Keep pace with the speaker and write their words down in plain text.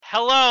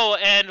Hello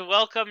and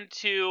welcome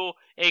to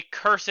a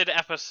cursed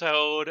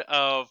episode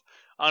of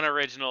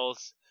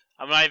Unoriginals.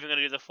 I'm not even going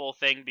to do the full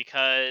thing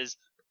because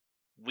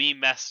we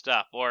messed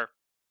up, or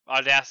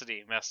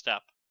Audacity messed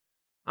up.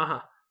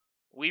 Uh-huh.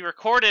 We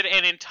recorded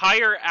an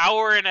entire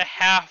hour and a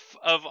half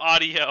of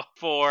audio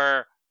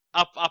for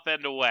Up, Up,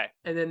 and Away.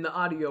 And then the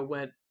audio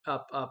went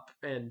up,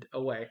 and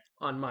away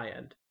on my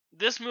end.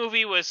 This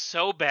movie was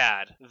so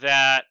bad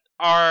that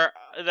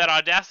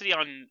Audacity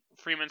on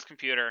Freeman's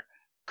computer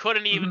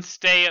couldn't even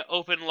stay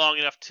open long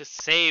enough to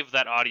save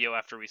that audio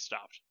after we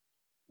stopped.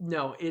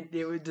 No,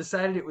 it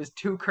decided it was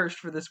too cursed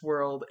for this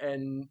world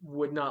and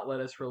would not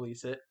let us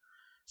release it.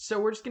 So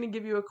we're just going to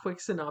give you a quick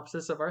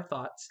synopsis of our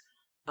thoughts.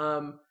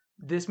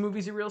 This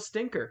movie's a real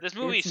stinker. This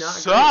movie It's not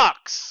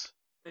sucks!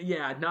 Great.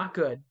 Yeah, not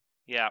good.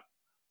 Yeah.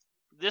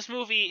 This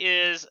movie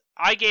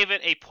I gave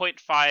it a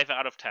 0.5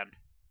 out of 10.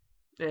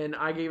 And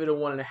I gave it a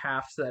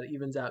 1.5, so that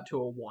evens out to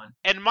a 1.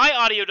 And my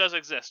audio does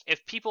exist.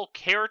 If people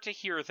care to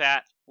hear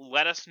that,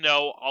 let us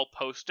know. I'll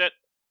post it.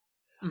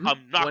 Mm-hmm.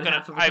 I'm not One gonna.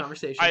 half of the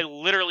conversation. I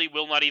literally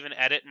will not even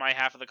edit my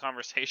half of the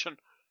conversation.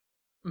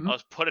 Mm-hmm. I'll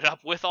just put it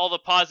up with all the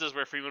pauses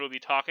where Freeman will be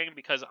talking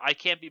because I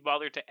can't be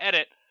bothered to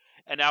edit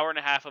an hour and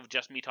a half of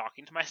just me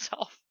talking to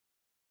myself.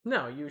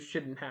 No, you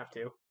shouldn't have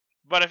to.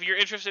 But if you're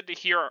interested to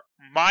hear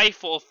my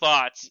full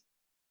thoughts,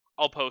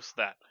 I'll post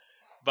that.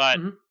 But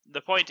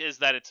the point is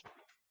that it's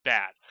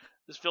bad.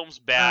 This film's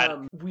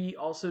bad. We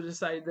also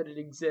decided that it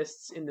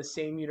exists in the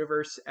same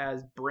universe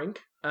as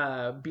Brink,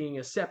 being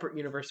a separate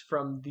universe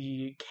from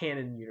the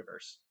canon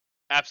universe.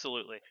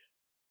 Absolutely.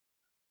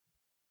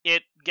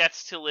 It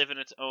gets to live in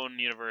its own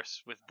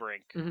universe with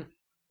Brink. Mm-hmm.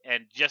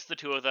 And just the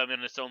two of them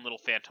in its own little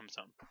phantom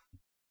zone.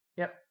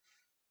 Yep.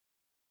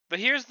 But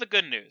here's the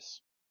good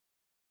news.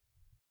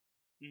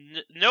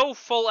 No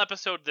full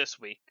episode this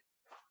week.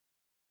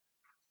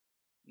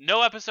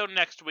 No episode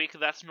next week,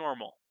 that's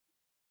normal.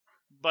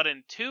 But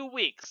in 2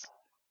 weeks,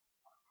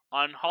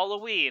 on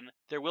Halloween,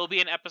 there will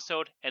be an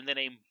episode, and then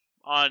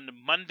on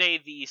Monday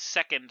the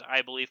 2nd,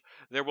 I believe,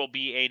 there will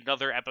be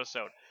another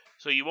episode.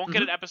 So you won't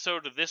get an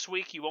episode this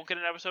week, you won't get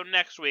an episode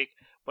next week,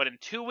 but in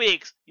 2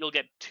 weeks, you'll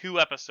get 2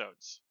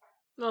 episodes.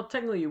 Well,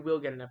 technically you will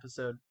get an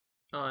episode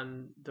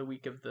on the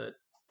week of the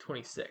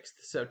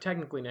 26th. So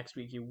technically next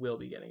week you will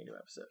be getting a new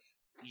episode.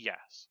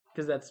 Yes.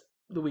 Because that's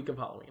the week of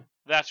Halloween.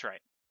 That's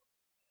right.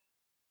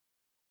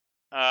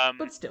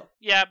 But still.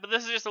 Yeah, but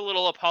this is just a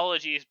little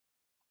apology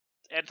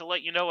and to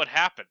let you know what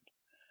happened.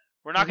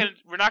 We're not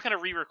gonna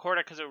re-record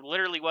it because it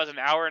literally was an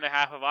hour and a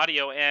half of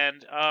audio,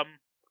 and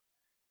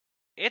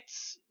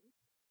it's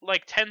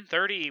like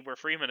 10:30 where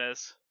Freeman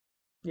is.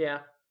 Yeah.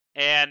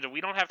 And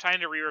we don't have time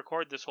to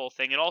re-record this whole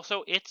thing, and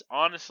also it's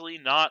honestly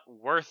not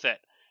worth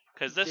it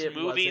because this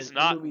movie's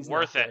not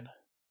worth it.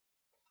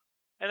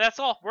 And that's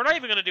all. We're not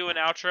even gonna do an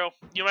outro.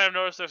 You might have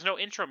noticed there's no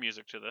intro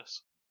music to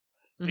this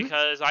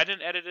because I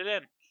didn't edit it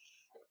in.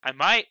 I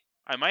might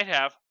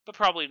have, but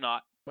probably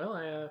not. Well,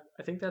 I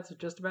think that's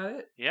just about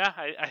it. Yeah,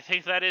 I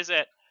think that is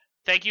it.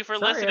 Thank you for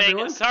listening.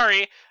 Everyone.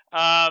 Sorry.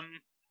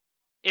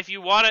 If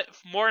you want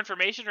more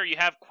information or you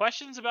have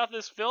questions about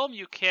this film,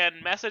 you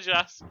can message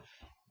us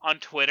on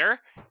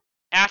Twitter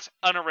at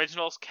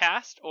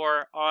unoriginalscast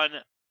or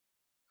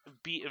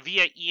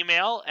via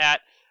email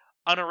at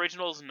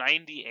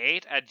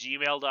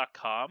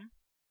unoriginals98@gmail.com.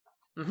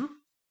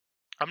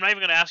 I'm not even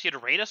going to ask you to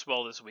rate us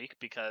well this week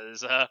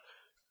because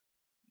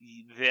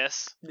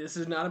this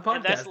is not a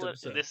podcast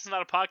episode. This is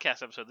not a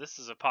podcast episode. This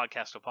is a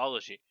podcast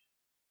apology.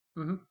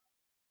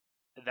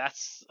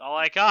 That's all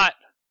I got.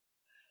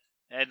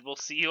 And we'll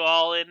see you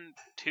all in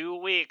 2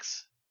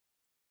 weeks.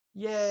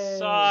 Yay!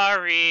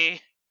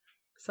 Sorry.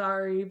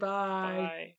 Bye. Bye.